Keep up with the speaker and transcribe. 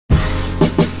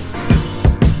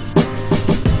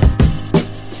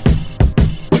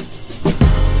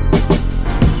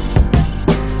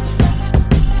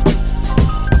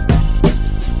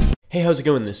how's it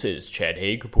going? This is Chad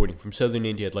Haig, reporting from Southern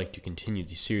India. I'd like to continue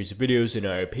the series of videos in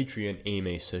our Patreon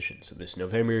AMA sessions. So this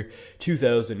November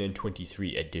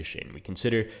 2023 edition, we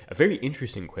consider a very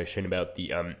interesting question about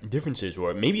the differences,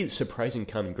 or maybe the surprising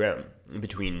common ground,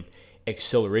 between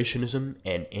accelerationism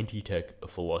and anti-tech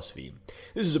philosophy.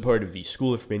 This is a part of the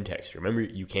School of Mintext. Remember,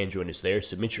 you can join us there.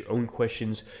 Submit your own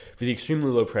questions for the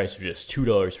extremely low price of just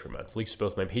 $2 per month. Links to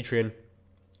both my Patreon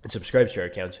and subscribe to our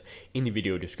accounts in the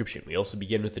video description. We also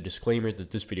begin with a disclaimer that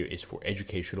this video is for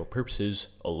educational purposes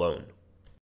alone.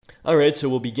 Alright, so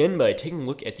we'll begin by taking a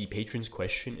look at the patron's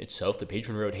question itself. The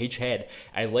patron wrote, "Hey Chad,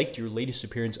 I liked your latest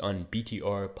appearance on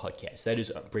BTR podcast." That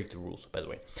is Break the Rules, by the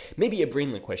way. Maybe a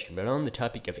brainlet question, but on the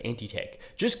topic of anti-tech.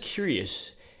 Just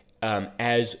curious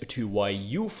as to why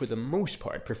you, for the most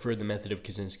part, prefer the method of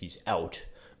Kaczynski's out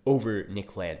over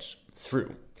Nick Land's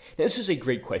through. Now, this is a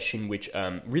great question, which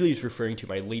really is referring to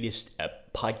my latest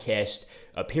podcast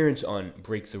appearance on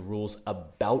Break the Rules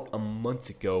about a month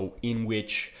ago, in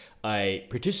which I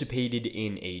participated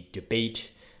in a debate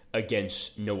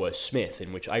against Noah Smith,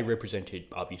 in which I represented,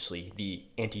 obviously, the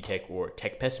anti-tech or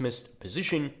tech pessimist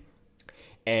position,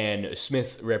 and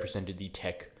Smith represented the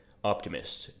tech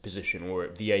optimist position, or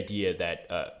the idea that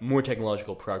more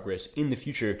technological progress in the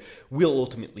future will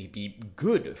ultimately be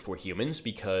good for humans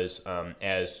because,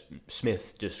 as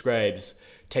Smith describes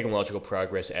technological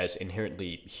progress as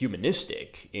inherently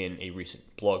humanistic in a recent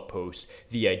blog post,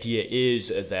 the idea is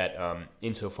that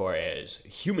insofar as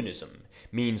humanism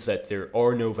means that there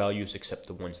are no values except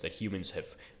the ones that humans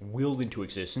have willed into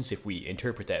existence, if we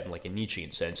interpret that in like a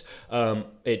Nietzschean sense,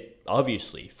 it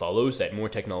obviously follows that more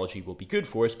technology will be good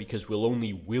for us because we'll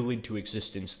only will into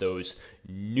existence those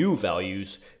new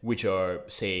values which are,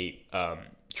 say,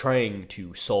 trying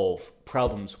to solve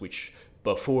problems which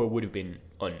before would have been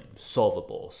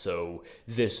unsolvable. So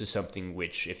this is something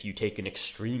which, if you take an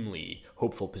extremely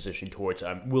hopeful position towards,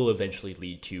 will eventually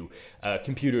lead to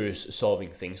computers solving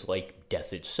things like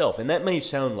death itself. And that may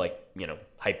sound like,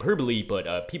 hyperbole,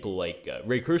 but people like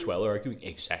Ray Kurzweil are arguing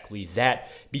exactly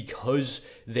that because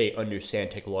they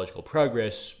understand technological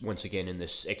progress, once again, in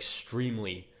this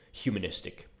extremely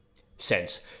humanistic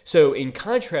sense. So in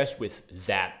contrast with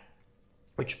that,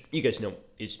 which you guys know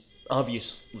is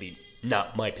obviously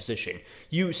not my position,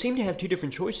 you seem to have two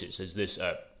different choices, as this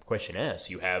question asks.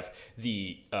 You have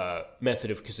the method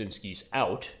of Kaczynski's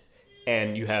out,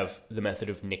 and you have the method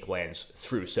of Nick Land's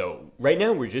through. So right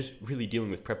now we're just really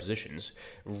dealing with prepositions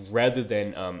rather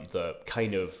than the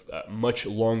kind of much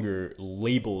longer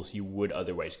labels you would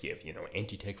otherwise give.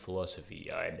 Anti-tech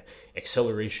philosophy and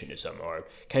accelerationism are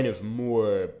kind of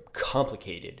more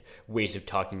complicated ways of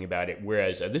talking about it,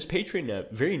 whereas this patron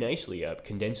very nicely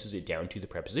condenses it down to the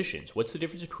prepositions. What's the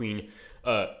difference between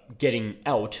getting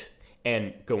out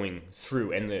and going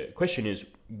through? And the question is,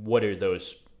 what are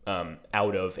those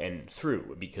out of and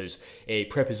through? Because a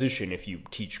preposition, if you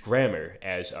teach grammar,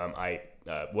 as I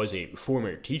was a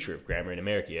former teacher of grammar in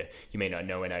America, you may not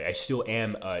know, and I still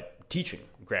am teaching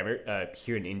grammar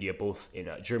here in India, both in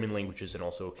German languages and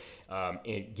also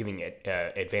giving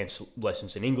advanced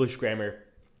lessons in English grammar,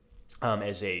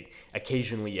 as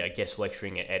occasionally guest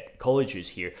lecturing at colleges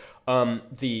here.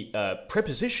 The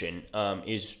preposition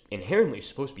is inherently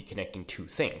supposed to be connecting two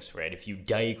things, right? If you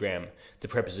diagram the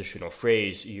prepositional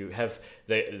phrase, you have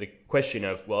the question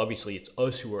of, well, obviously it's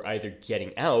us who are either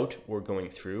getting out or going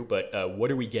through, but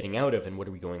what are we getting out of and what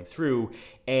are we going through?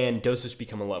 And does this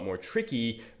become a lot more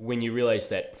tricky when you realize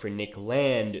that for Nick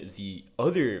Land, the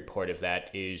other part of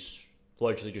that is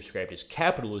largely described as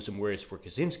capitalism, whereas for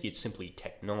Kaczynski it's simply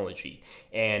technology.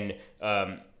 And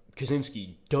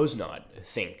Kaczynski does not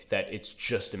think that it's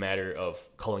just a matter of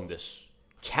calling this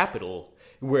capital,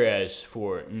 whereas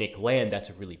for Nick Land that's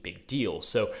a really big deal.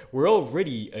 So we're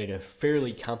already in a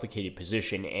fairly complicated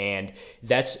position, and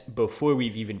that's before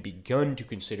we've even begun to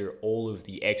consider all of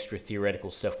the extra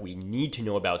theoretical stuff we need to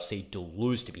know about, say,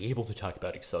 Deleuze, to be able to talk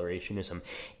about accelerationism.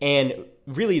 And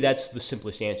really that's the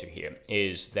simplest answer here,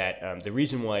 is that the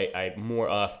reason why I more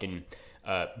often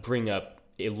bring up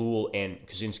Ellul and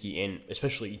Kaczynski in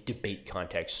especially debate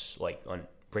contexts, like on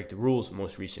Break the Rules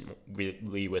most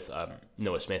recently with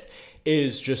Noah Smith,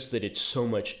 is just that it's so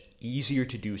much easier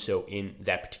to do so in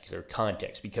that particular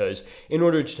context. Because in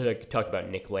order to talk about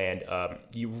Nick Land,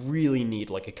 you really need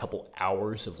like a couple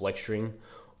hours of lecturing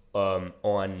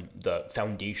on the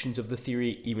foundations of the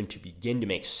theory even to begin to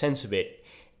make sense of it.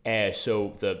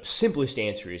 So the simplest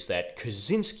answer is that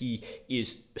Kaczynski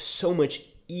is so much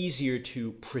easier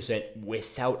to present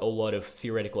without a lot of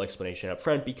theoretical explanation up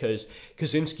front, because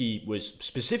Kaczynski was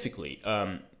specifically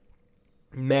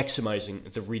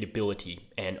maximizing the readability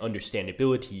and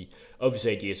understandability of his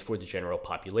ideas for the general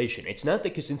population. It's not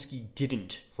that Kaczynski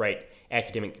didn't write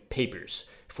academic papers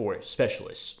for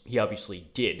specialists. He obviously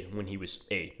did when he was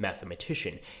a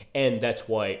mathematician, and that's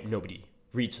why nobody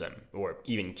reads them, or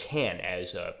even can,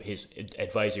 as his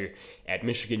advisor at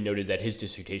Michigan noted that his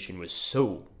dissertation was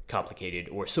so complicated,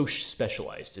 or so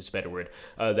specialized, is a better word,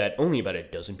 that only about a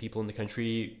dozen people in the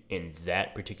country in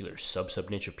that particular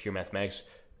sub-niche of pure mathematics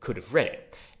could have read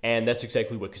it. And that's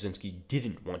exactly what Kaczynski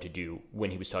didn't want to do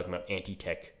when he was talking about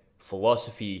anti-tech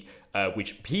philosophy,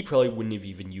 which he probably wouldn't have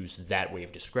even used that way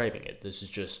of describing it. This is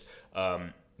just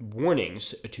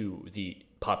warnings to the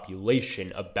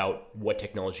population about what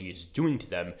technology is doing to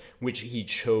them, which he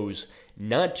chose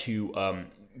not to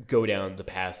go down the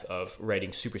path of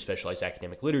writing super specialized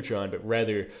academic literature on, but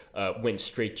rather went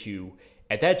straight to,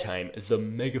 at that time, the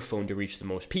megaphone to reach the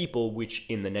most people, which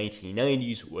in the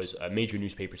 1990s was major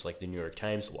newspapers like the New York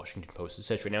Times, the Washington Post,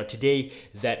 etc. Now, today,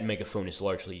 that megaphone is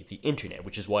largely the internet,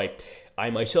 which is why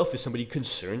I myself, as somebody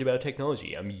concerned about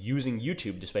technology, I'm using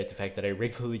YouTube, despite the fact that I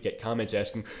regularly get comments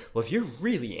asking, well, if you're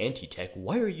really anti-tech,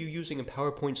 why are you using a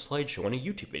PowerPoint slideshow on a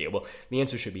YouTube video? Well, the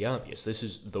answer should be obvious. This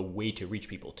is the way to reach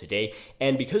people today.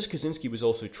 And because Kaczynski was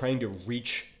also trying to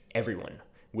reach everyone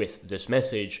with this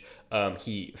message,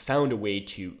 he found a way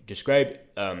to describe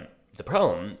the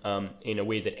problem in a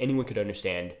way that anyone could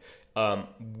understand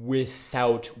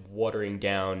without watering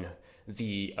down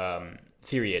the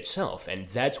theory itself. And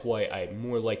that's why I'm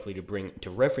more likely to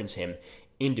reference him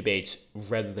in debates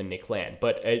rather than Nick Land.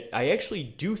 But I actually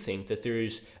do think that there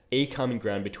is a common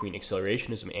ground between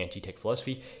accelerationism and anti-tech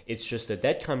philosophy. It's just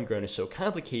that common ground is so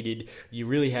complicated, you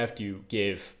really have to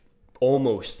give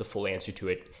almost the full answer to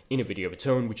it in a video of its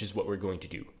own, which is what we're going to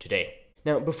do today.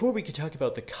 Now, before we could talk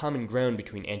about the common ground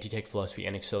between anti-tech philosophy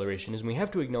and accelerationism, we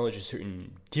have to acknowledge a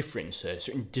certain difference, a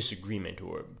certain disagreement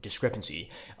or discrepancy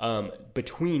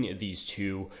between these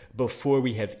two before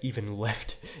we have even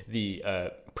left the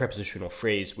prepositional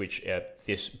phrase which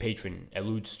this patron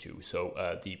alludes to.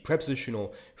 So the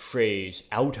prepositional phrase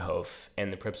out of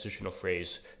and the prepositional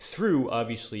phrase through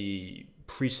obviously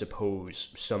presuppose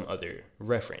some other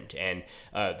referent, and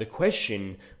the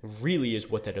question really is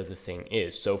what that other thing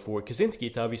is. So for Kaczynski,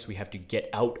 it's obvious we have to get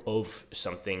out of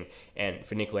something, and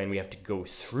for Nick Land, we have to go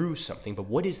through something, but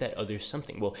what is that other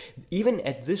something? Well, even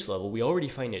at this level, we already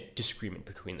find a disagreement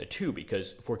between the two,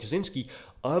 because for Kaczynski,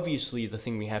 obviously the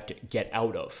thing we have to get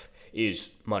out of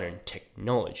is modern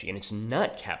technology, and it's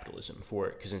not capitalism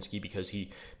for Kaczynski, because he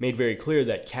made very clear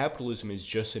that capitalism is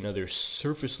just another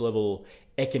surface-level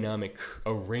economic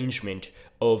arrangement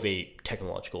of a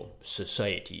technological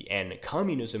society, and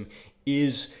communism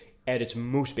is, at its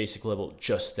most basic level,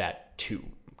 just that too.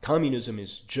 Communism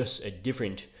is just a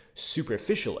different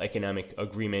superficial economic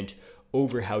agreement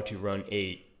over how to run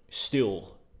a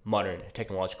still modern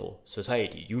technological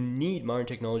society. You need modern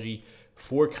technology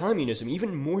for communism,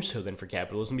 even more so than for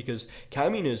capitalism, because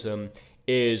communism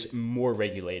is more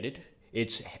regulated,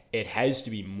 it has to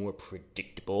be more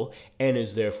predictable, and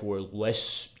is therefore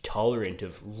less tolerant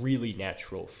of really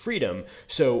natural freedom.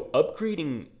 So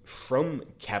upgrading from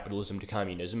capitalism to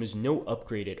communism is no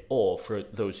upgrade at all for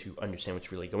those who understand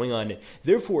what's really going on.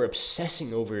 Therefore,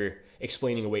 obsessing over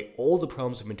explaining away all the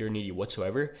problems of modernity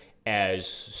whatsoever as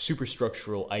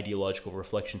superstructural ideological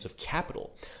reflections of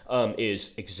capital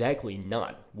is exactly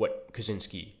not what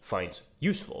Kaczynski finds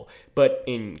useful. But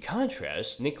in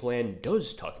contrast, Nick Land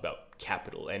does talk about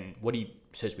capital, and what he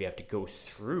says we have to go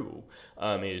through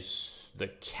is the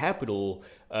capitalistic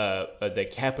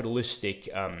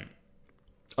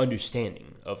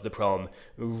understanding of the problem,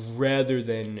 rather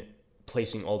than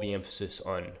placing all the emphasis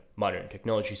on modern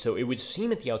technology. So it would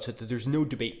seem at the outset that there's no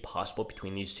debate possible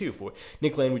between these two, for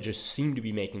Nick Land would just seem to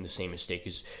be making the same mistake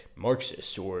as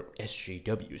Marxists or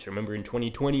SJWs. Remember, in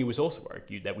 2020, it was also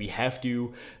argued that we have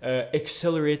to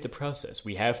accelerate the process.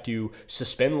 We have to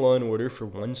suspend law and order for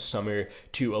one summer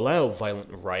to allow violent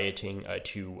rioting,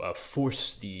 to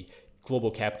force the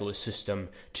global capitalist system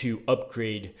to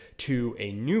upgrade to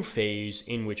a new phase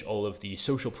in which all of the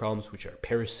social problems which are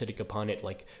parasitic upon it,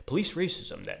 like police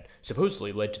racism that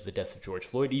supposedly led to the death of George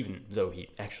Floyd, even though he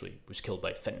actually was killed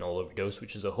by fentanyl overdose,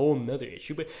 which is a whole nother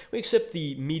issue, but we accept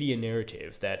the media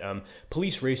narrative that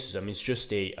police racism is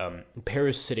just a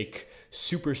parasitic,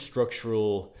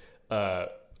 superstructural,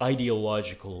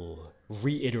 ideological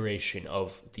reiteration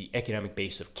of the economic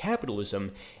base of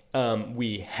capitalism.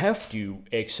 We have to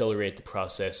accelerate the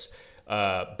process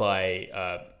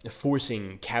by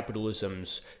forcing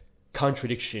capitalism's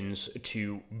contradictions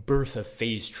to birth a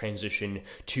phase transition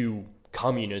to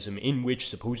communism, in which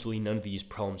supposedly none of these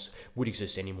problems would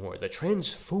exist anymore. The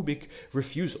transphobic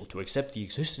refusal to accept the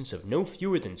existence of no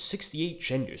fewer than 68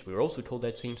 genders, we were also told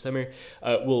that same summer,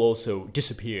 will also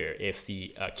disappear if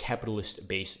the capitalist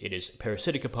base it is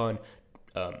parasitic upon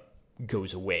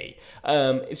goes away.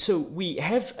 So we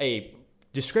have a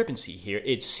discrepancy here,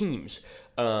 it seems,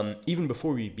 even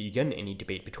before we begin any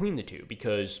debate between the two,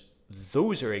 because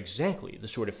those are exactly the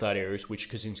sort of thought errors which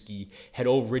Kaczynski had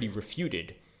already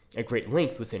refuted at great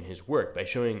length within his work by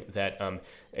showing that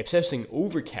obsessing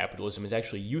over capitalism is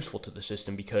actually useful to the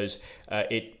system because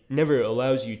it never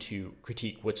allows you to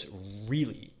critique what's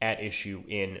really at issue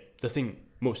in the thing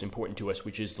most important to us,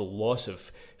 which is the loss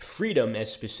of freedom,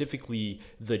 as specifically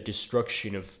the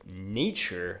destruction of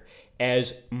nature,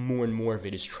 as more and more of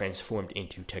it is transformed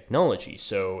into technology.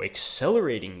 So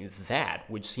accelerating that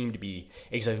would seem to be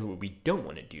exactly what we don't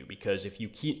want to do, because if you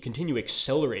continue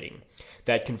accelerating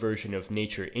that conversion of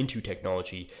nature into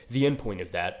technology, the endpoint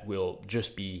of that will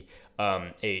just be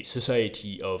a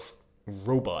society of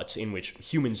robots in which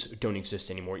humans don't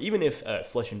exist anymore. Even if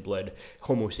flesh and blood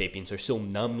Homo sapiens are still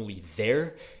nominally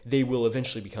there, they will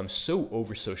eventually become so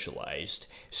over-socialized,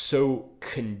 so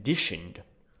conditioned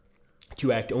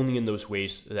to act only in those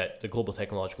ways that the global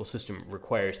technological system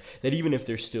requires, that even if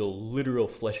they're still literal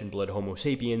flesh and blood Homo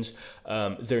sapiens,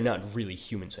 they're not really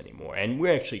humans anymore. And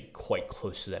we're actually quite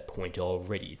close to that point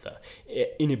already.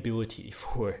 The inability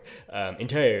for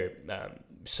entire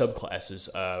subclasses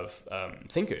of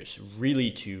thinkers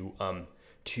really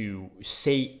to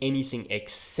say anything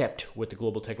except what the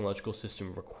global technological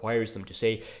system requires them to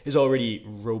say is already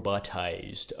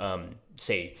robotized,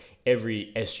 say,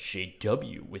 every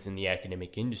SJW within the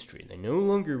academic industry. They no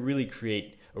longer really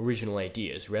create original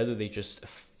ideas. Rather, they just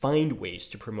find ways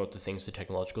to promote the things the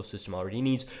technological system already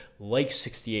needs, like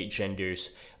 68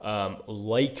 genders,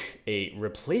 like a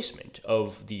replacement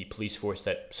of the police force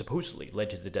that supposedly led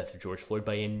to the death of George Floyd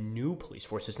by a new police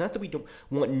force. It's not that we don't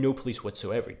want no police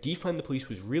whatsoever. Defund the police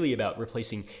was really about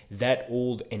replacing that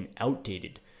old and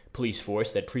outdated police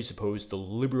force that presupposed the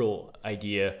liberal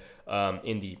idea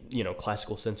in the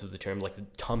classical sense of the term, like the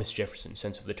Thomas Jefferson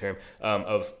sense of the term,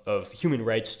 of human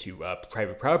rights to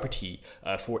private property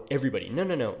for everybody.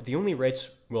 No. The only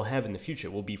rights we'll have in the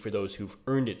future will be for those who've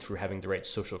earned it through having the right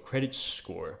social credit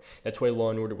score. That's why law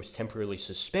and order was temporarily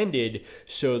suspended,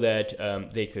 so that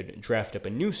they could draft up a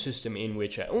new system in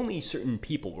which only certain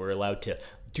people were allowed to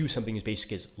do something as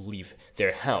basic as leave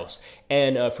their house.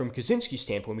 And from Kaczynski's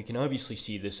standpoint, we can obviously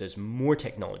see this as more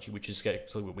technology, which is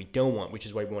exactly what we don't want, which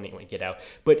is why we want to get out.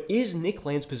 But is Nick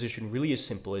Land's position really as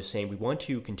simple as saying we want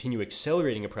to continue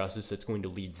accelerating a process that's going to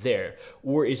lead there,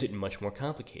 or is it much more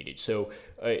complicated? So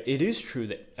it is true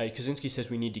that Kaczynski says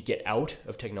we need to get out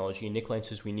of technology, and Nick Land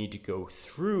says we need to go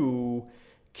through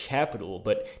capital.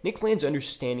 But Nick Land's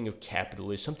understanding of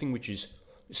capital is something which is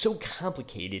so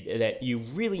complicated that you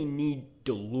really need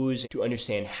Deleuze to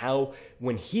understand how,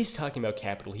 when he's talking about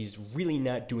capital, he's really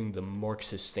not doing the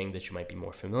Marxist thing that you might be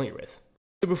more familiar with.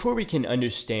 So before we can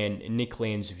understand Nick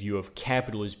Land's view of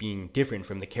capital as being different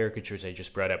from the caricatures I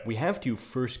just brought up, we have to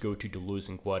first go to Deleuze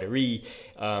and Guattari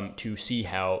to see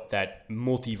how that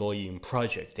multi-volume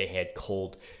project they had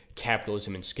called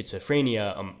Capitalism and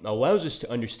Schizophrenia allows us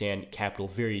to understand capital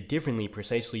very differently,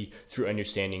 precisely through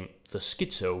understanding the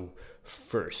schizo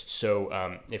first.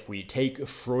 So if we take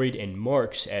Freud and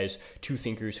Marx as two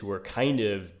thinkers who are kind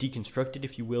of deconstructed,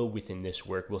 if you will, within this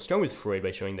work, we'll start with Freud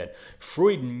by showing that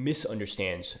Freud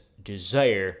misunderstands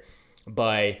desire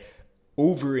by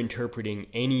over-interpreting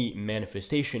any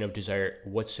manifestation of desire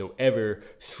whatsoever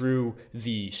through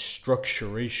the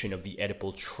structuration of the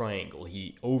Oedipal triangle.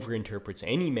 He over-interprets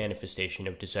any manifestation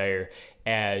of desire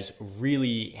as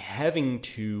really having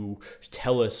to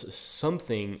tell us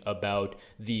something about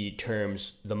the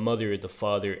terms the mother, the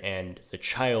father, and the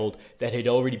child that had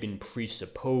already been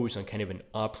presupposed on kind of an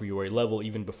a priori level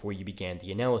even before you began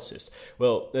the analysis.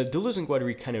 Well, Deleuze and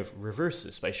Guattari kind of reverse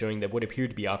this by showing that what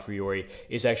appeared to be a priori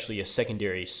is actually a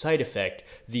secondary side effect.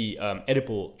 The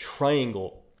Oedipal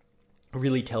triangle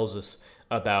really tells us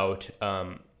about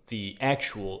the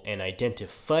actual and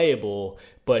identifiable,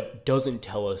 but doesn't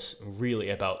tell us really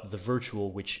about the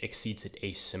virtual, which exceeds it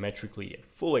asymmetrically. A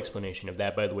full explanation of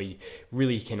that, by the way,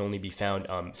 really can only be found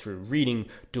through reading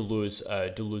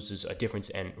Deleuze's Difference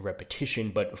and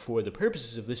Repetition. But for the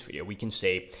purposes of this video, we can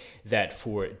say that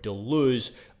for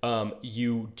Deleuze,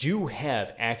 you do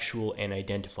have actual and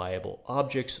identifiable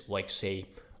objects, like, say,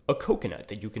 a coconut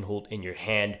that you can hold in your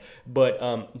hand, but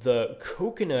the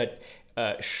coconut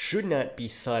should not be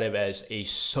thought of as a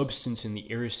substance in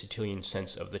the Aristotelian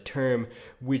sense of the term,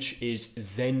 which is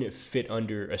then fit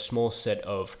under a small set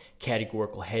of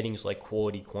categorical headings like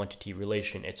quality, quantity,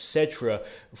 relation, etc.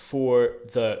 For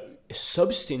the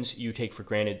substance you take for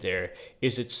granted there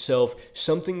is itself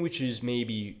something which is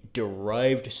maybe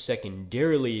derived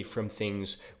secondarily from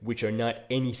things which are not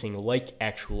anything like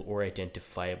actual or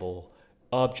identifiable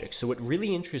objects. So what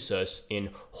really interests us in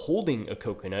holding a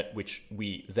coconut, which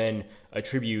we then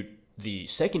attribute the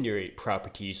secondary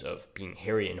properties of being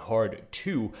hairy and hard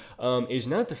to, is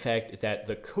not the fact that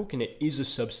the coconut is a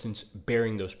substance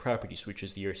bearing those properties, which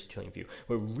is the Aristotelian view.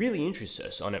 What really interests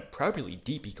us on a properly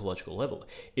deep ecological level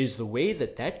is the way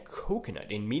that that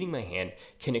coconut, in meeting my hand,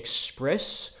 can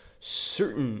express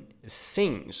certain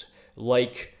things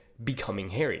like becoming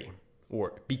hairy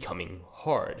or becoming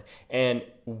hard. And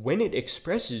when it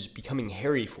expresses becoming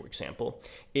hairy, for example,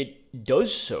 it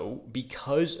does so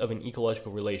because of an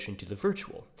ecological relation to the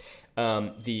virtual.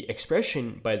 The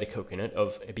expression by the coconut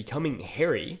of becoming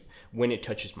hairy when it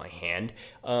touches my hand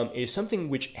is something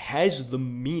which has the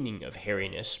meaning of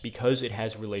hairiness because it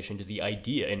has relation to the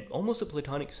idea, in almost a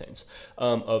Platonic sense,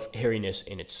 of hairiness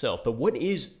in itself. But what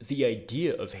is the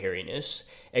idea of hairiness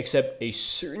except a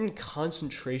certain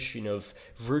concentration of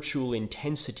virtual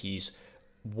intensities,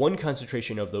 one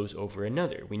concentration of those over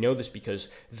another? We know this because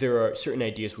there are certain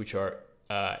ideas which are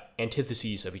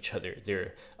antitheses of each other.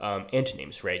 They're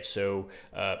antonyms, right? So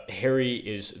hairy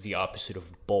is the opposite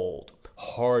of bald.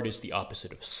 Hard is the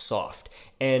opposite of soft.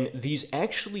 And these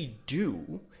actually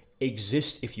do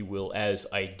exist, if you will, as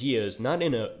ideas, not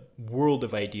in a world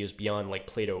of ideas beyond like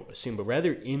Plato assumed, but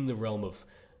rather in the realm of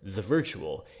the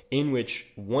virtual, in which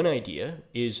one idea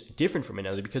is different from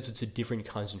another because it's a different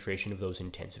concentration of those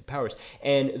intensive powers.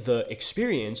 And the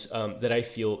experience that I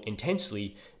feel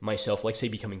intensely myself, like say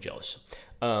becoming jealous,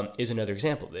 is another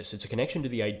example of this. It's a connection to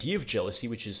the idea of jealousy,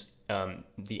 which is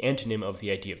the antonym of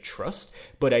the idea of trust,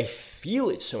 but I feel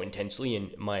it so intensely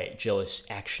in my jealous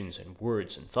actions and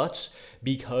words and thoughts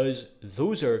because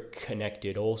those are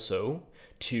connected also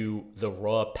to the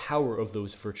raw power of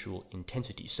those virtual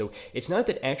intensities. So it's not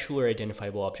that actual or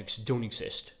identifiable objects don't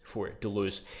exist for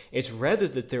Deleuze, it's rather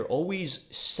that they're always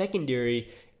secondary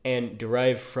and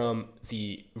derived from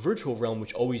the virtual realm,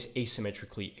 which always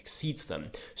asymmetrically exceeds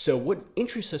them. So what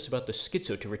interests us about the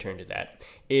schizo, to return to that,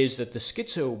 is that the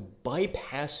schizo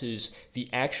bypasses the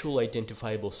actual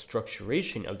identifiable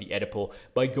structuration of the Oedipal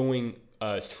by going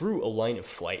through a line of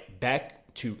flight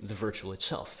back to the virtual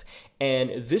itself.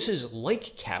 And this is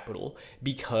like capital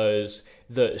because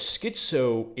the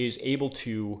schizo is able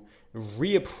to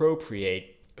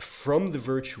reappropriate from the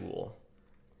virtual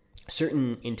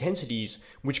certain intensities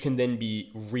which can then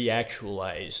be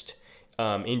reactualized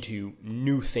into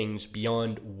new things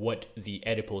beyond what the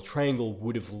Oedipal triangle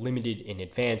would have limited in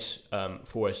advance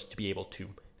for us to be able to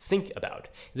think about.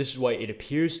 This is why it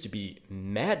appears to be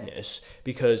madness,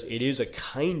 because it is a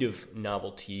kind of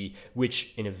novelty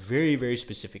which, in a very, very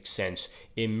specific sense,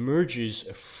 emerges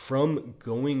from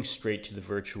going straight to the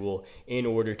virtual in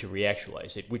order to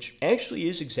reactualize it, which actually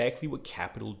is exactly what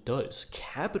capital does.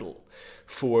 Capital,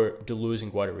 for Deleuze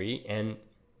and Guattari, and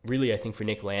really I think for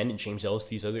Nick Land and James Ellis,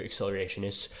 these other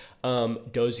accelerationists,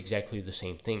 does exactly the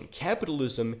same thing.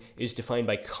 Capitalism is defined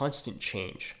by constant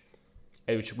change,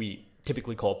 which we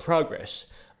typically call progress,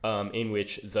 in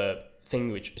which the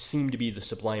thing which seemed to be the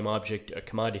sublime object, a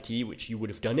commodity, which you would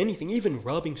have done anything, even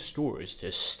robbing stores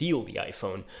to steal the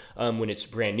iPhone when it's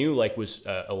brand new, like was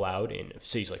allowed in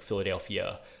cities like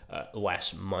Philadelphia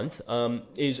last month,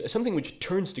 is something which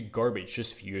turns to garbage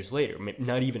just a few years later,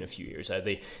 not even a few years.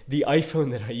 The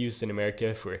iPhone that I used in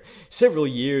America for several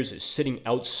years is sitting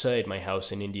outside my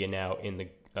house in India now in the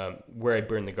where I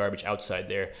burn the garbage outside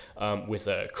there, with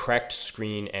a cracked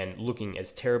screen and looking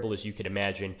as terrible as you could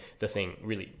imagine. The thing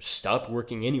really stopped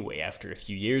working anyway after a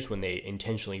few years when they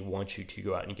intentionally want you to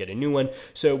go out and get a new one.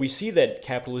 So we see that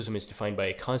capitalism is defined by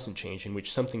a constant change in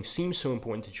which something seems so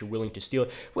important that you're willing to steal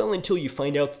it, well, until you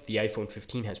find out that the iPhone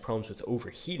 15 has problems with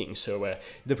overheating. So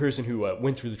the person who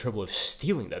went through the trouble of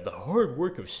stealing that, the hard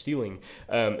work of stealing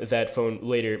that phone,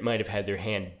 later might have had their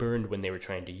hand burned when they were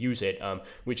trying to use it,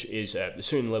 which is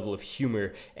certainly level of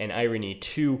humor and irony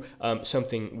to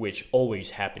something which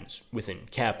always happens within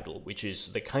capital, which is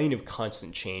the kind of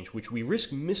constant change which we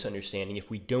risk misunderstanding if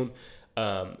we don't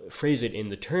phrase it in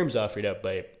the terms offered up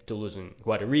by Deleuze and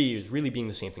Guattari, as really being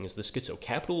the same thing as the schizo.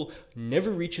 Capital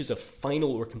never reaches a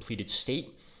final or completed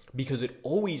state because it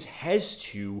always has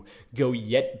to go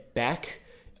yet back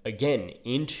again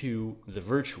into the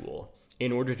virtual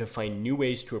in order to find new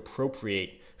ways to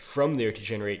appropriate from there to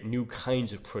generate new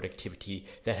kinds of productivity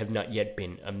that have not yet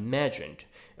been imagined.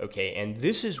 Okay, and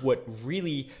this is what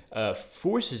really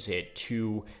forces it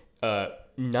to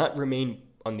not remain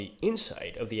on the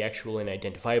inside of the actual and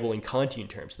identifiable in Kantian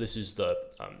terms. This is the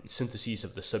syntheses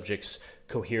of the subject's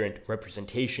coherent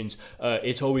representations.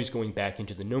 It's always going back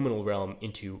into the nominal realm,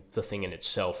 into the thing in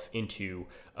itself, into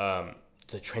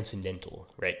the transcendental,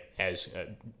 right, as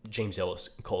James Ellis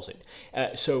calls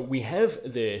it. So we have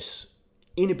this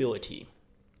inability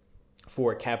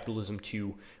for capitalism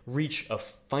to reach a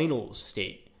final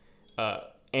state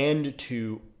and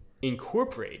to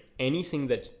incorporate anything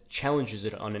that challenges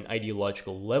it on an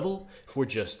ideological level for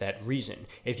just that reason.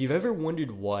 If you've ever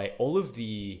wondered why all of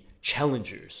the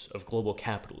challengers of global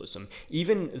capitalism,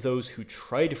 even those who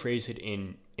try to phrase it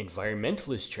in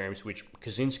environmentalist terms, which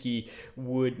Kaczynski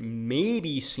would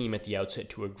maybe seem at the outset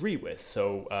to agree with.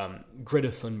 So Greta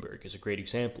Thunberg is a great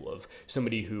example of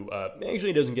somebody who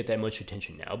actually doesn't get that much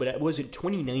attention now, but was it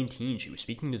 2019 she was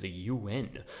speaking to the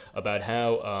UN about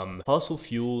how fossil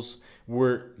fuels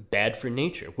were bad for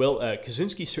nature. Well,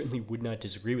 Kaczynski certainly would not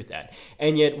disagree with that.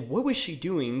 And yet, what was she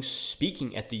doing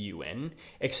speaking at the UN,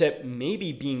 except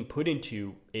maybe being put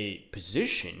into a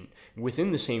position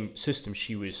within the same system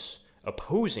she was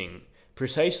opposing,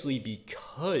 precisely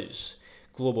because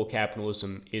global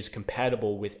capitalism is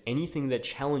compatible with anything that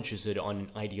challenges it on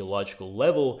an ideological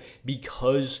level,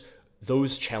 because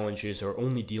those challenges are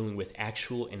only dealing with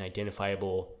actual and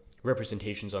identifiable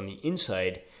representations on the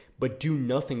inside, but do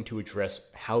nothing to address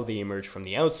how they emerge from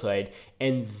the outside,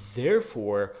 and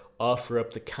therefore offer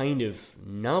up the kind of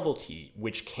novelty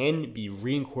which can be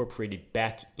reincorporated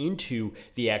back into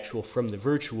the actual from the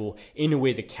virtual in a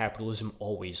way that capitalism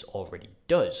always already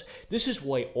does. This is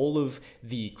why all of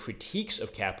the critiques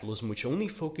of capitalism, which only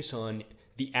focus on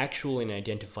the actual and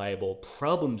identifiable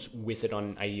problems with it on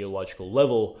an ideological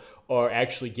level, are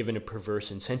actually given a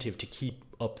perverse incentive to keep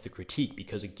up the critique,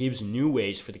 because it gives new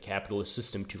ways for the capitalist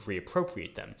system to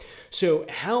reappropriate them. So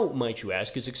how, might you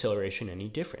ask, is acceleration any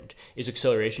different? Is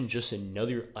acceleration just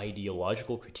another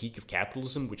ideological critique of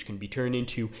capitalism, which can be turned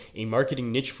into a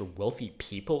marketing niche for wealthy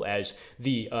people, as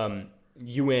the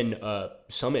UN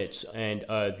summits and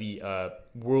the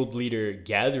world leader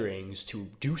gatherings to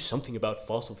do something about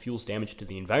fossil fuels damage to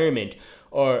the environment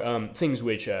are things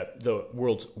which the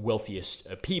world's wealthiest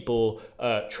people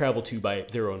travel to by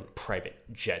their own private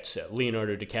jets.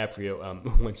 Leonardo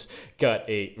DiCaprio once got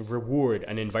a reward,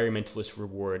 an environmentalist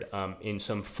reward, in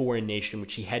some foreign nation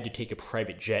which he had to take a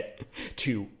private jet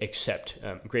to accept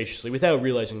graciously, without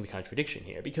realizing the contradiction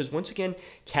here. Because once again,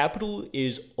 capital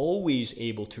is always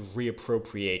able to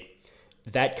reappropriate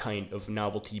that kind of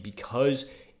novelty, because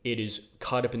it is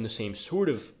caught up in the same sort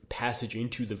of passage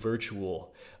into the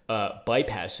virtual,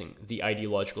 bypassing the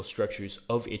ideological structures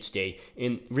of its day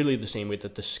in really the same way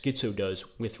that the schizo does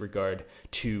with regard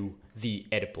to the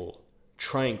Oedipal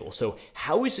triangle. So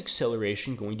how is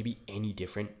acceleration going to be any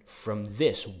different from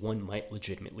this, one might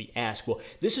legitimately ask? Well,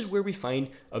 this is where we find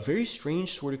a very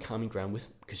strange sort of common ground with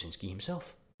Kaczynski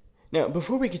himself. Now,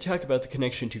 before we could talk about the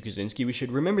connection to Kaczynski, we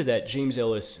should remember that James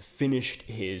Ellis finished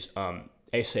his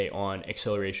essay on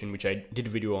acceleration, which I did a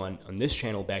video on this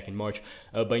channel back in March,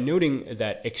 by noting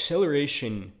that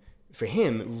acceleration for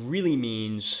him really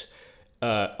means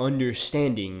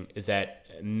understanding that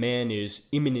man is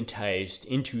immanentized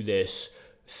into this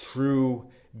through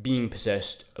being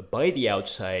possessed by the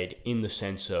outside in the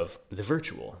sense of the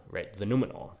virtual, right, the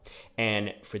noumenal.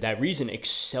 And for that reason,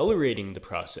 accelerating the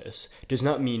process does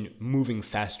not mean moving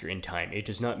faster in time. It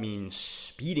does not mean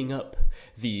speeding up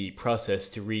the process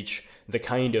to reach the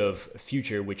kind of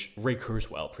future which Ray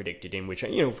Kurzweil predicted, in which,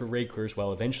 for Ray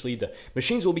Kurzweil, eventually the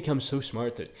machines will become so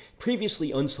smart that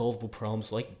previously unsolvable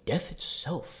problems like death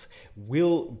itself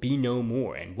will be no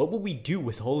more. And what will we do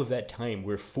with all of that time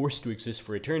we're forced to exist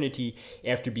for eternity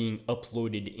after being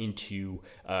uploaded into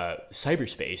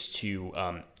cyberspace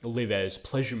to live as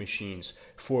pleasure machines,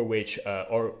 for which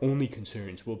our only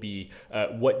concerns will be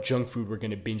what junk food we're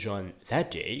going to binge on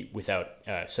that day without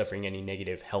suffering any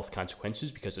negative health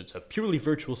consequences, because it's a purely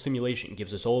virtual simulation. It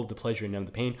gives us all of the pleasure and none of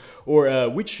the pain. Or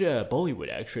which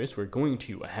Bollywood actress we're going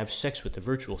to have sex with the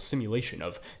virtual simulation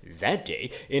of that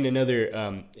day, in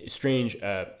another strange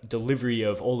delivery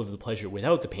of all of the pleasure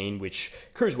without the pain, which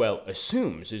Kurzweil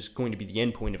assumes is going to be the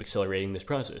end point of accelerating this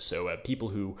process. So people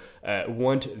who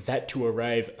want that to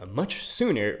arrive much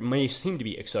sooner may seem to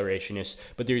be accelerationists,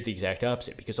 but they're the exact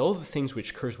opposite, because all of the things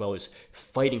which Kurzweil is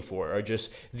fighting for are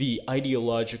just the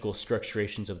ideological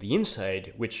structurations of the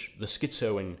inside, which the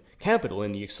schizo and capital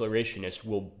and the accelerationist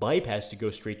will bypass to go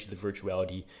straight to the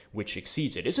virtuality which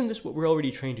exceeds it. Isn't this what we're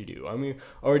already trained to do? Aren't we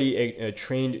already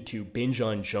trained to binge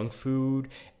on junk food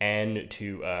and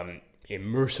to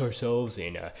immerse ourselves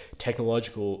in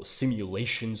technological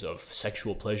simulations of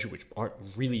sexual pleasure which aren't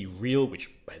really real, which,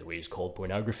 by the way, is called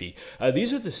pornography?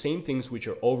 These are the same things which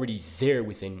are already there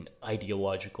within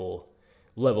ideological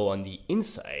level on the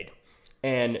inside,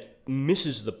 and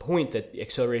misses the point that the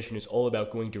acceleration is all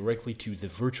about going directly to the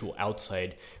virtual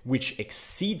outside, which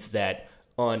exceeds that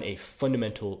on a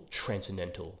fundamental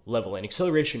transcendental level. And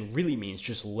acceleration really means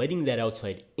just letting that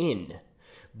outside in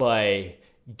by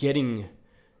getting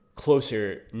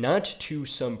closer not to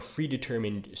some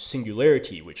predetermined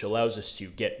singularity which allows us to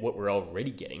get what we're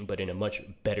already getting, but in a much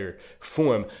better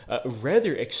form.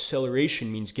 Rather,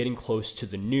 acceleration means getting close to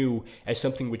the new as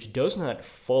something which does not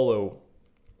follow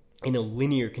in a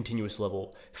linear continuous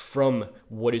level from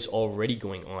what is already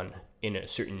going on in a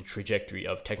certain trajectory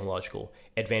of technological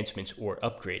advancements or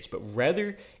upgrades, but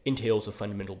rather entails a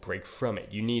fundamental break from it.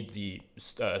 You need the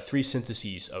three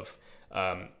syntheses of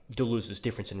Deleuze's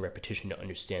difference in repetition to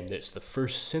understand this. The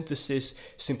first synthesis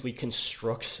simply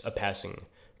constructs a passing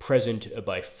present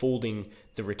by folding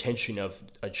the retention of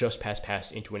a just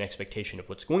past into an expectation of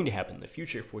what's going to happen in the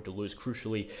future. For Deleuze,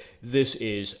 crucially, this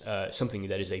is something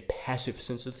that is a passive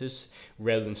synthesis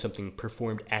rather than something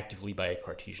performed actively by a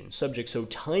Cartesian subject. So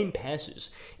time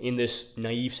passes in this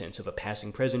naive sense of a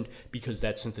passing present because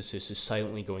that synthesis is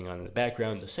silently going on in the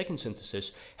background. The second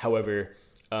synthesis, however,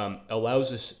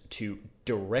 allows us to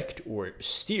direct or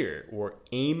steer or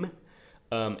aim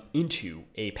into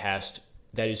a past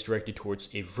that is directed towards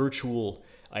a virtual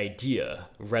idea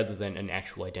rather than an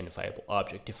actual identifiable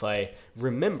object. If I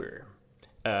remember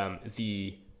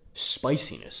the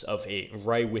spiciness of a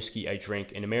rye whiskey I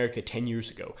drank in America 10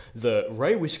 years ago, the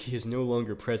rye whiskey is no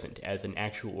longer present as an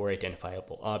actual or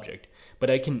identifiable object, but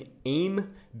I can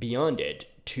aim beyond it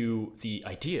to the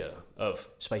idea of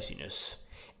spiciness.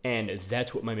 And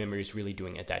that's what my memory is really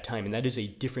doing at that time. And that is a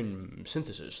different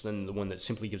synthesis than the one that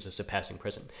simply gives us a passing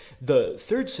present. The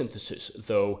third synthesis,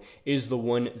 though, is the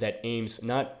one that aims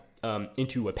not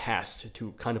into a past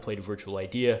to contemplate a virtual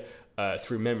idea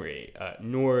through memory,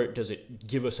 nor does it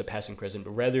give us a passing present,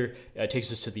 but rather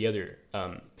takes us to the other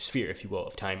sphere, if you will,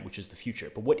 of time, which is the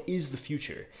future. But what is the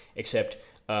future except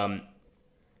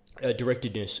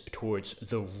directedness towards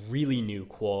the really new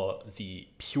qua, the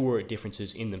pure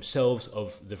differences in themselves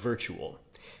of the virtual,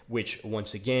 which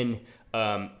once again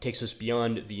takes us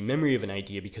beyond the memory of an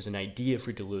idea, because an idea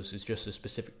for Deleuze is just a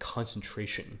specific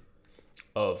concentration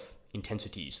of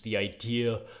intensities. The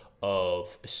idea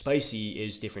of spicy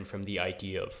is different from the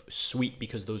idea of sweet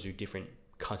because those are different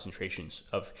concentrations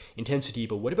of intensity.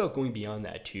 But what about going beyond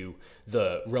that to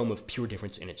the realm of pure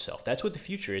difference in itself? That's what the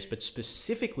future is, but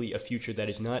specifically a future that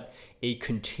is not a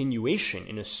continuation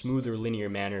in a smoother linear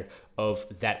manner of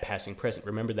that passing present.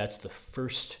 Remember, that's the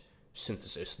first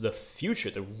synthesis. The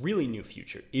future, the really new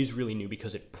future, is really new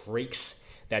because it breaks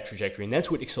that trajectory, and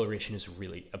that's what acceleration is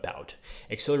really about.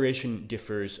 Acceleration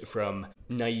differs from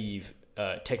naive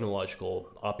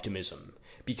technological optimism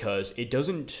because it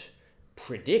doesn't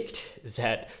predict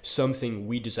that something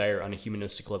we desire on a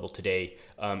humanistic level today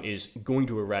is going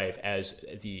to arrive as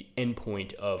the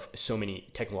endpoint of so many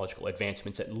technological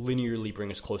advancements that linearly bring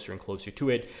us closer and closer to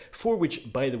it, for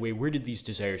which, by the way, where did these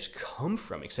desires come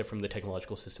from except from the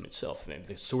technological system itself? And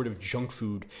the sort of junk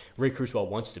food Ray Kurzweil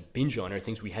wants to binge on are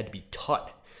things we had to be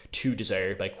taught to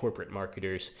desire by corporate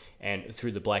marketers and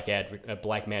through the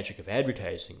black magic of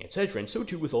advertising, etc. And so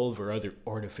too with all of our other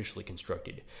artificially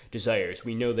constructed desires.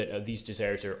 We know that these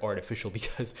desires are artificial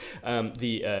because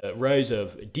the rise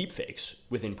of deepfakes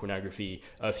within pornography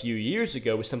a few years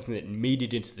ago was something that made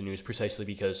it into the news precisely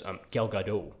because Gal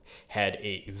Gadot had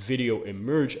a video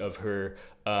emerge of her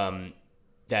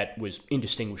that was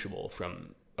indistinguishable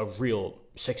from a real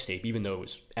sex tape, even though it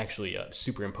was actually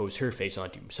superimposed her face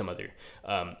onto some other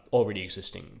already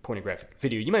existing pornographic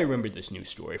video. You might remember this news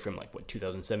story from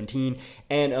 2017,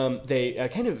 and they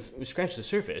kind of scratched the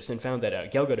surface and found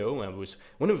that Gal Gadot was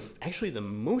one of actually the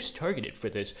most targeted for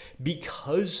this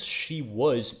because she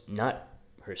was not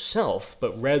herself,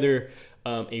 but rather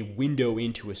a window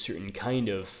into a certain kind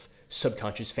of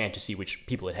subconscious fantasy which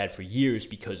people had for years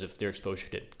because of their exposure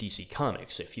to DC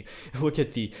Comics. If you look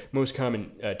at the most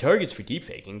common targets for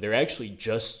deepfaking, they're actually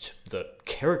just the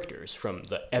characters from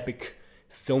the epic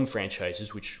film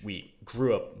franchises which we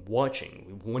grew up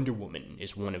watching. Wonder Woman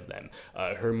is one of them.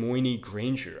 Hermione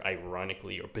Granger,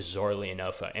 ironically or bizarrely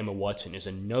enough, Emma Watson is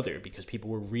another, because people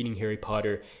were reading Harry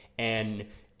Potter and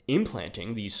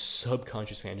implanting these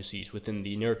subconscious fantasies within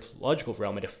the neurological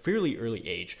realm at a fairly early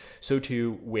age. So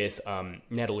too with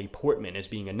Natalie Portman as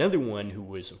being another one who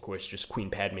was, of course, just Queen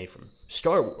Padme from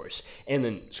Star Wars. And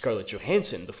then Scarlett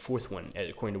Johansson, the fourth one,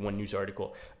 according to one news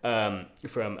article, from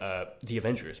The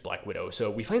Avengers, Black Widow.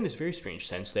 So we find this very strange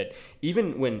sense that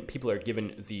even when people are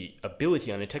given the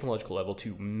ability on a technological level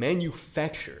to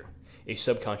manufacture a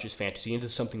subconscious fantasy into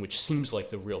something which seems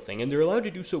like the real thing, and they're allowed to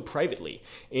do so privately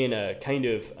in a kind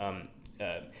of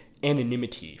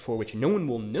anonymity for which no one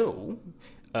will know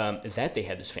that they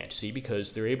had this fantasy,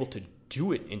 because they're able to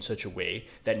do it in such a way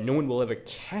that no one will ever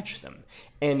catch them.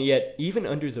 And yet, even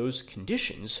under those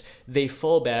conditions, they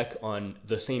fall back on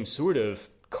the same sort of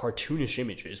cartoonish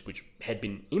images which had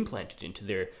been implanted into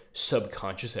their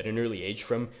subconscious at an early age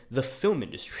from the film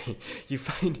industry. You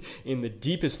find in the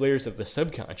deepest layers of the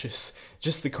subconscious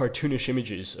just the cartoonish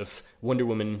images of Wonder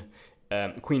Woman,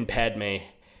 Queen Padme,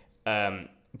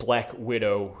 Black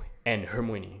Widow, and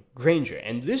Hermione Granger.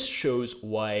 And this shows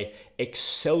why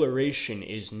acceleration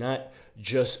is not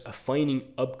just finding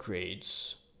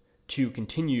upgrades to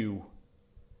continue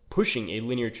pushing a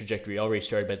linear trajectory already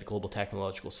started by the global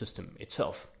technological system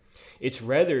itself. It's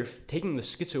rather taking the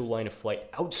schizo line of flight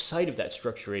outside of that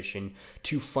structuration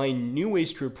to find new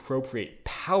ways to appropriate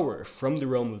power from the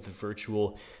realm of the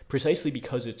virtual, precisely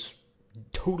because it's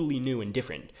totally new and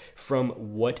different from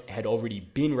what had already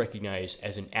been recognized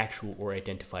as an actual or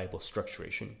identifiable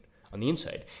structuration on the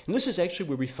inside. And this is actually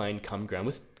where we find common ground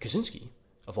with Kaczynski,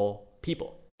 of all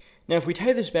people. Now, if we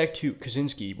tie this back to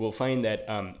Kaczynski, we'll find that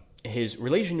his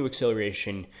relation to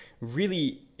acceleration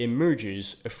really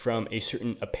emerges from a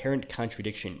certain apparent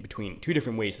contradiction between two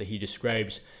different ways that he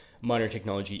describes modern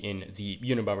technology in the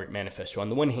Unabomber Manifesto. On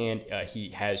the one hand, he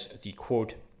has the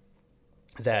quote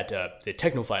that the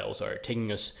technophiles are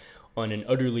taking us on an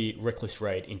utterly reckless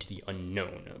ride into the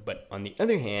unknown. But on the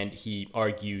other hand, he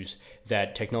argues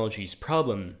that technology's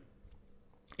problem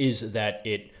is that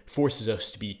it forces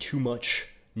us to be too much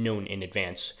known in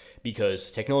advance, because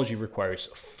technology requires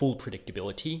full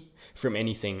predictability from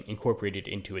anything incorporated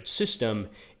into its system,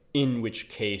 in which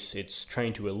case it's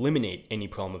trying to eliminate any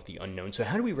problem of the unknown. So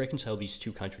how do we reconcile these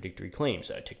two contradictory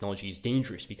claims? Technology is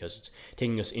dangerous because it's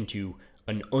taking us into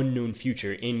an unknown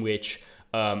future in which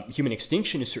human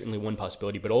extinction is certainly one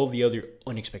possibility, but all of the other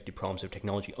unexpected problems of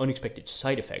technology, unexpected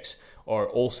side effects, are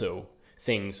also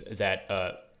things that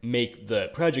make the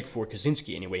project for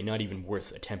Kaczynski, anyway, not even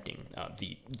worth attempting.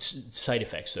 The side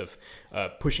effects of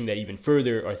pushing that even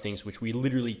further are things which we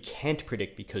literally can't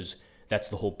predict, because that's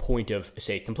the whole point of,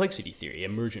 say, complexity theory.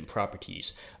 Emergent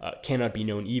properties cannot be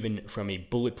known even from a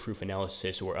bulletproof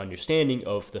analysis or understanding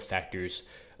of the factors,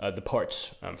 the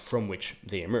parts from which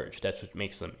they emerge. That's what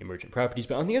makes them emergent properties.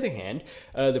 But on the other hand,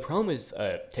 the problem with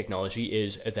technology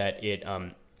is that it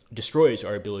destroys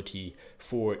our ability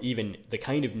for even the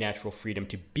kind of natural freedom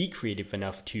to be creative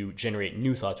enough to generate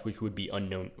new thoughts which would be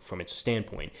unknown from its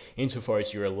standpoint. Insofar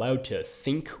as you're allowed to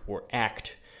think or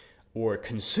act or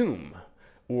consume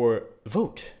or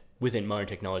vote within modern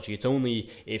technology, it's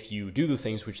only if you do the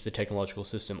things which the technological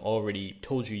system already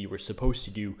told you were supposed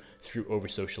to do through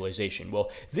over-socialization.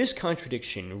 Well, this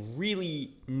contradiction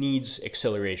really needs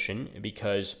acceleration,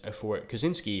 because for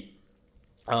Kaczynski,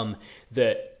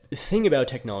 the thing about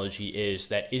technology is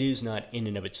that it is not in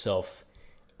and of itself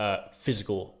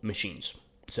physical machines.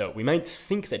 So we might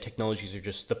think that technologies are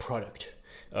just the product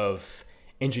of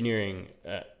engineering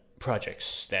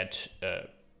projects that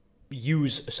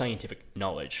use scientific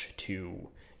knowledge to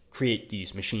create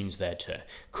these machines that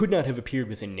could not have appeared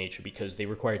within nature because they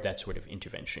required that sort of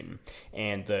intervention.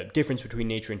 And the difference between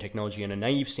nature and technology on a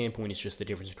naive standpoint is just the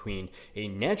difference between a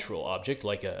natural object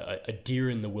like a deer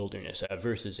in the wilderness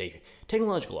versus a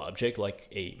technological object like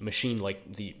a machine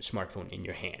like the smartphone in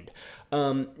your hand.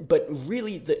 But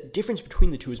really, the difference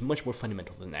between the two is much more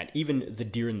fundamental than that. Even the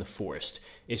deer in the forest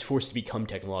is forced to become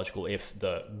technological if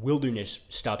the wilderness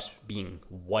stops being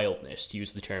wildness, to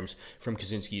use the terms from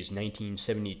Kaczynski's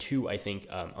 1972, I think,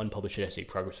 unpublished essay,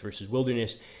 Progress versus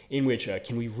Wilderness, in which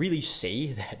can we really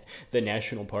say that the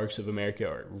national parks of America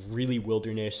are really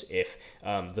wilderness if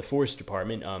the forest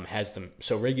department has them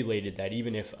so regulated that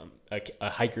even if a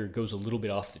hiker goes a little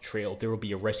bit off the trail, there will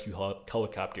be a rescue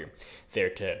helicopter there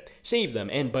to save them.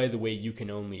 And by the way, you can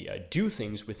only do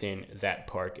things within that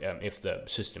park if the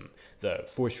system, the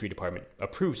forestry department,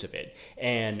 approves of it.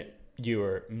 And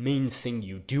your main thing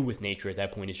you do with nature at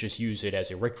that point is just use it as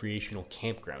a recreational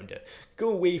campground to go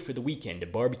away for the weekend, to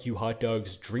barbecue hot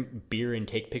dogs, drink beer, and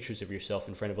take pictures of yourself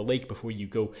in front of a lake before you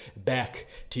go back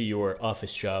to your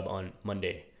office job on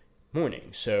Monday morning.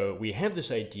 So we have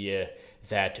this idea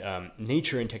that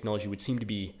nature and technology would seem to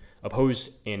be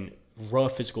opposed in raw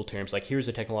physical terms, like here's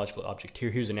a technological object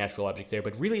here, here's a natural object there,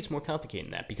 but really it's more complicated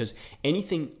than that, because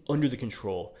anything under the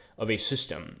control of a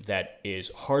system that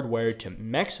is hardwired to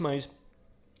maximize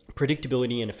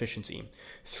predictability and efficiency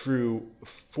through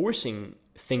forcing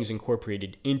things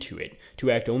incorporated into it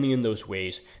to act only in those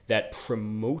ways that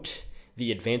promote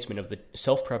the advancement of the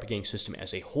self-propagating system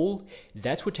as a whole,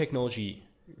 that's what technology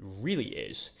really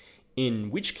is. In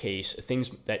which case, things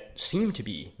that seem to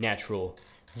be natural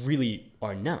really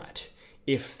are not,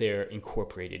 if they're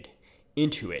incorporated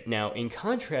into it. Now, in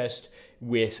contrast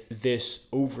with this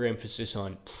overemphasis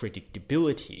on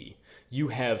predictability, you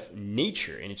have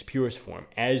nature in its purest form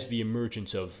as the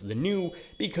emergence of the new,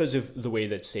 because of the way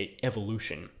that, say,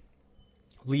 evolution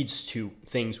leads to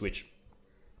things which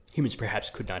humans perhaps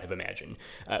could not have imagined.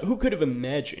 Who could have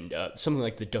imagined something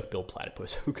like the duck-billed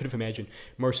platypus? Who could have imagined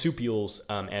marsupials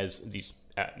as these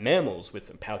mammals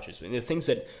with pouches? And the things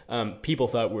that people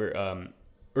thought were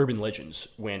urban legends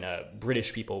when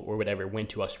British people or whatever went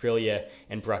to Australia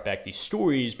and brought back these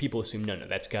stories, people assumed, no,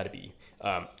 that's got to be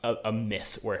a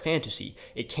myth or a fantasy.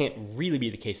 It can't really be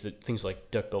the case that things like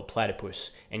duck-billed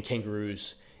platypus and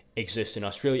kangaroos exist in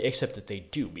Australia, except that they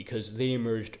do, because they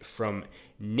emerged from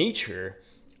nature,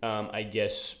 I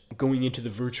guess, going into the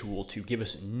virtual to give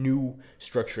us new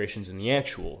structurations in the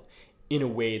actual, in a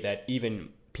way that even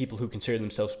people who consider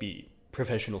themselves to be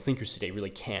professional thinkers today really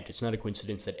can't. It's not a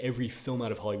coincidence that every film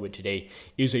out of Hollywood today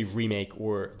is a remake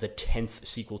or the 10th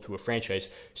sequel to a franchise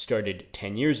started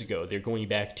 10 years ago. They're going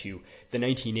back to the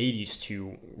 1980s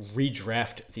to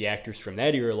redraft the actors from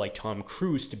that era, like Tom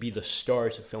Cruise, to be the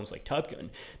stars of films like Top Gun,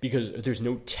 because there's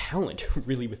no talent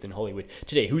really within Hollywood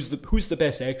today. Who's the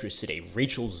best actress today?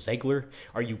 Rachel Zegler?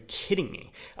 Are you kidding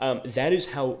me? That is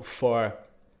how far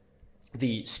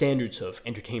the standards of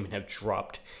entertainment have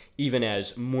dropped, even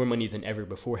as more money than ever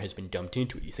before has been dumped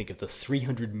into it. You think of the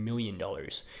 $300 million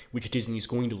which Disney's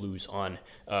going to lose on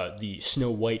the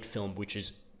Snow White film, which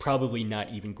is probably not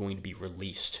even going to be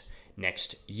released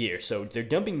next year. So they're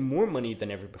dumping more money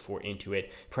than ever before into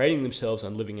it, priding themselves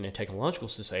on living in a technological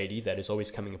society that is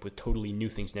always coming up with totally new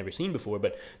things never seen before,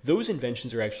 but those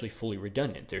inventions are actually fully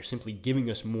redundant. They're simply giving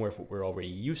us more of what we're already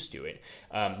used to it.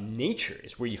 Nature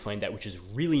is where you find that which is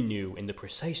really new in the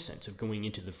precise sense of going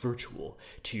into the virtual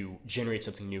to generate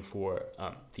something new for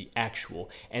the actual.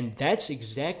 And that's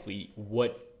exactly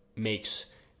what makes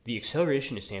the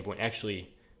accelerationist standpoint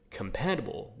actually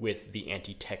compatible with the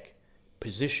anti-tech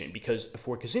position, because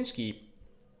for Kaczynski,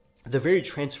 the very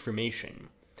transformation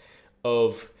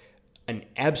of an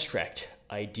abstract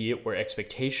idea or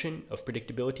expectation of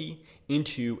predictability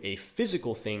into a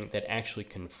physical thing that actually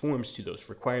conforms to those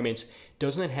requirements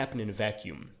does not happen in a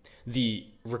vacuum. The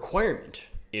requirement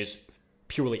is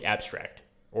purely abstract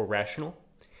or rational,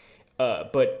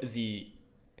 but the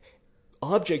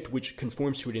object which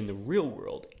conforms to it in the real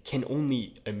world can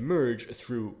only emerge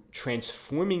through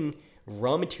transforming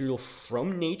raw material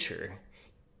from nature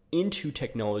into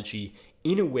technology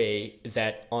in a way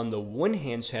that on the one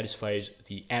hand satisfies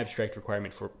the abstract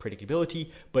requirement for predictability,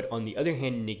 but on the other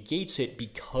hand negates it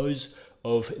because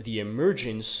of the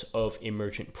emergence of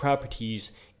emergent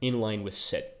properties in line with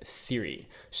set theory.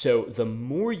 So the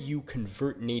more you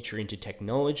convert nature into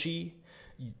technology,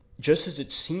 just as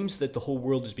it seems that the whole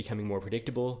world is becoming more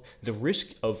predictable, the risk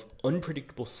of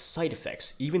unpredictable side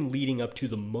effects, even leading up to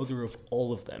the mother of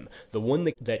all of them, the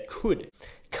one that could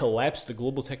collapse the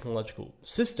global technological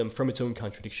system from its own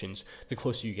contradictions, the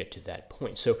closer you get to that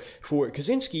point. So for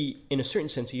Kaczynski, in a certain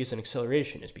sense, he is an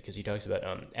accelerationist, because he talks about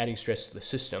adding stress to the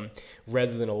system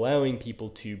rather than allowing people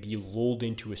to be lulled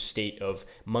into a state of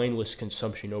mindless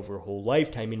consumption over a whole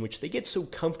lifetime, in which they get so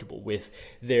comfortable with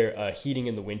their heating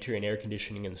in the winter and air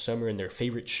conditioning in the summer and their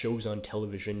favorite shows on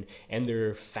television and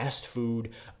their fast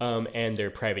food and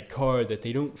their private car that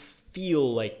they don't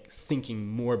feel like thinking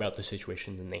more about the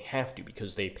situation than they have to,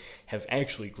 because they have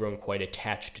actually grown quite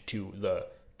attached to the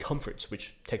comforts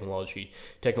which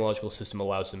technological system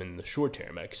allows them in the short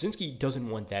term. Kaczynski doesn't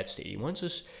want that state. He wants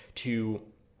us to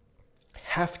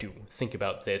have to think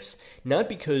about this, not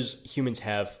because humans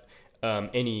have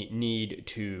any need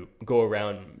to go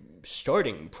around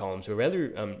starting problems, but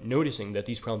rather noticing that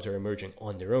these problems are emerging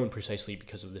on their own precisely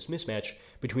because of this mismatch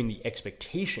between the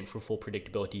expectation for full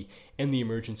predictability and the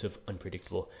emergence of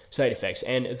unpredictable side effects.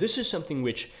 And this is something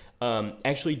which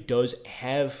actually does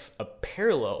have a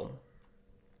parallel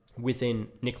within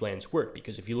Nick Land's work,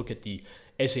 because if you look at the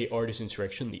essay Artist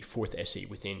Insurrection, the fourth essay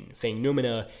within Fang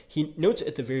Noumena, he notes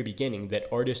at the very beginning that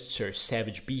artists are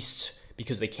savage beasts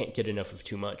because they can't get enough of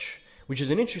too much, which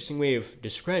is an interesting way of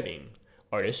describing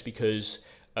artists, because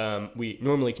We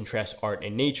normally contrast art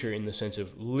and nature in the sense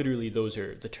of literally those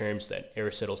are the terms that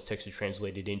Aristotle's text is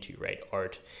translated into, right?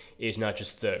 Art is not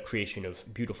just the creation of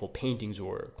beautiful paintings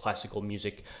or classical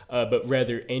music, but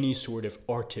rather any sort of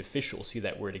artificial, see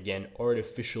that word again,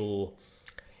 artificial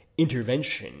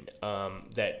intervention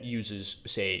that uses,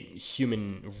 say,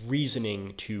 human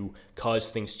reasoning to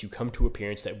cause things to come to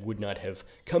appearance that would not have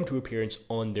come to appearance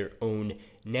on their own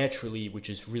naturally, which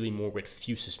is really more what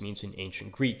phusis means in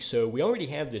ancient Greek. So we already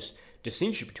have this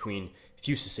distinction between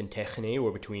phusis and techne,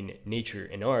 or between nature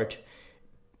and art,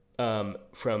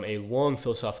 from a long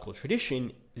philosophical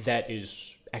tradition that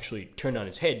is actually turned on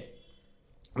its head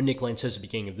when Nick Land says at the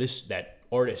beginning of this that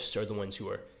artists are the ones who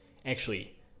are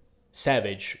actually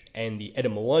savage, and the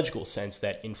etymological sense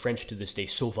that in French to this day,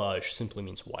 sauvage simply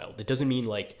means wild. It doesn't mean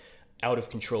like out of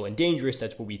control and dangerous,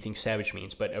 that's what we think savage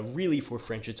means, but really for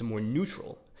French it's a more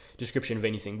neutral description of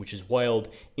anything which is wild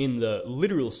in the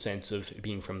literal sense of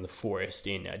being from the forest.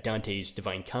 In Dante's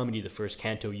Divine Comedy, the first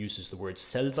canto uses the word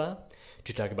selva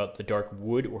to talk about the dark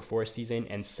wood or forest he's in,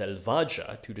 and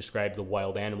selvaggia to describe the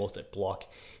wild animals that block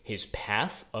his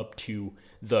path up to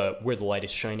where the light is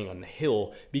shining on the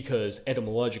hill, because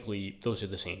etymologically those are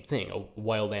the same thing. A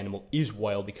wild animal is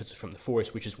wild because it's from the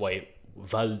forest, which is why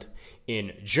Wald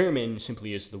in German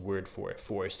simply is the word for a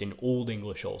forest. In Old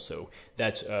English also,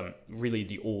 that's really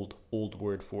the old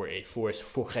word for a forest.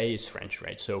 Forêt is French,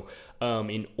 right? So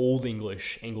in Old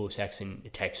English, Anglo-Saxon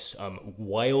texts,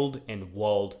 wild and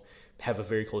wald have a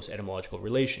very close etymological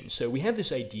relation. So we have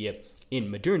this idea in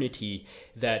modernity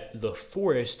that the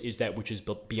forest is that which is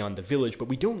built beyond the village, but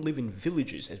we don't live in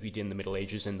villages as we did in the Middle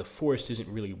Ages, and the forest isn't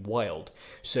really wild.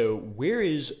 So where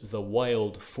is the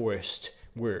wild forest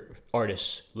where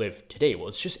artists live today? Well,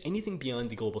 it's just anything beyond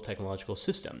the global technological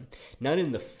system, not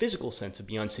in the physical sense of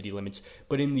beyond city limits,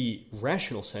 but in the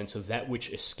rational sense of that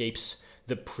which escapes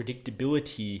the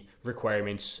predictability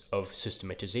requirements of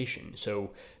systematization.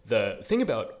 So the thing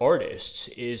about artists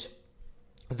is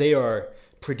they are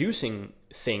producing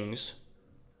things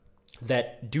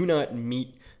that do not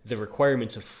meet the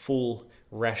requirements of full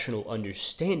rational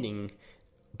understanding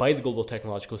by the global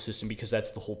technological system, because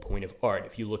that's the whole point of art.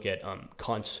 If you look at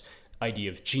Kant's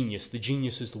idea of genius, the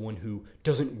genius is the one who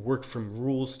doesn't work from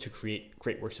rules to create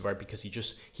great works of art, because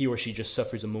he or she just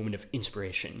suffers a moment of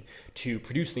inspiration to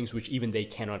produce things which even they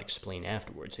cannot explain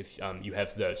afterwards. If you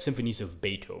have the symphonies of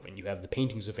Beethoven, you have the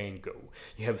paintings of Van Gogh,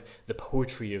 you have the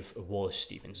poetry of Wallace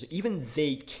Stevens, even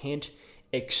they can't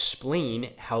explain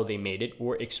how they made it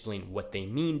or explain what they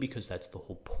mean, because that's the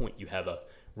whole point. You have a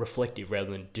reflective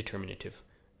rather than determinative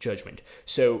judgment.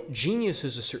 So genius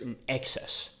is a certain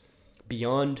excess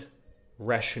beyond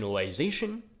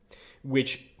rationalization,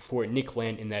 which for Nick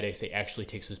Land in that essay actually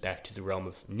takes us back to the realm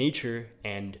of nature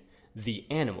and the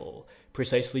animal,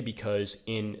 precisely because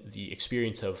in the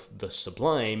experience of the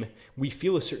sublime, we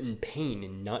feel a certain pain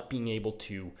in not being able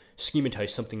to schematize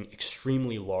something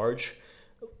extremely large,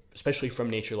 especially from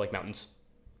nature like mountains,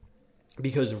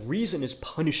 because reason is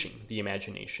punishing the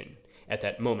imagination at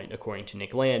that moment. According to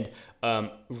Nick Land,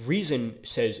 reason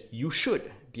says you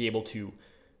should be able to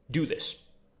do this.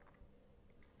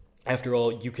 After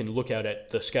all, you can look out at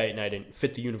the sky at night and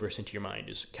fit the universe into your mind,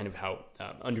 is kind of how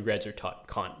undergrads are taught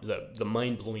Kant, the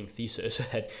mind-blowing thesis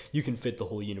that you can fit the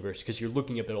whole universe because you're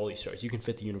looking up at all these stars. You can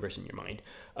fit the universe in your mind,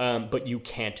 but you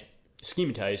can't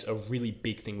schematize a really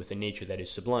big thing within nature that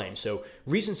is sublime. So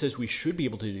reason says we should be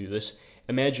able to do this.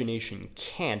 Imagination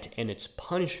can't, and it's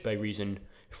punished by reason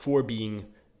for being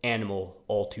animal,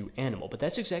 all too animal. But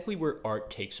that's exactly where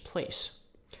art takes place.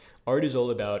 Art is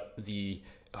all about the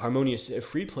harmonious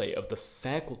free play of the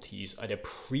faculties at a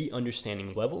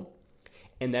pre-understanding level,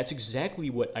 and that's exactly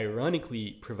what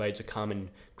ironically provides a common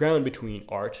ground between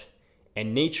art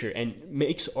and nature and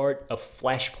makes art a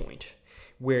flashpoint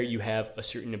where you have a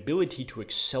certain ability to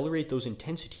accelerate those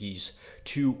intensities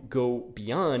to go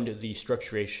beyond the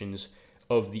structurations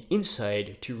of the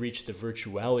inside to reach the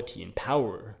virtuality and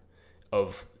power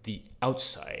of the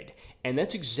outside. And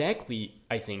that's exactly,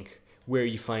 I think, where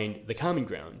you find the common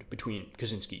ground between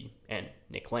Kaczynski and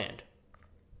Nick Land.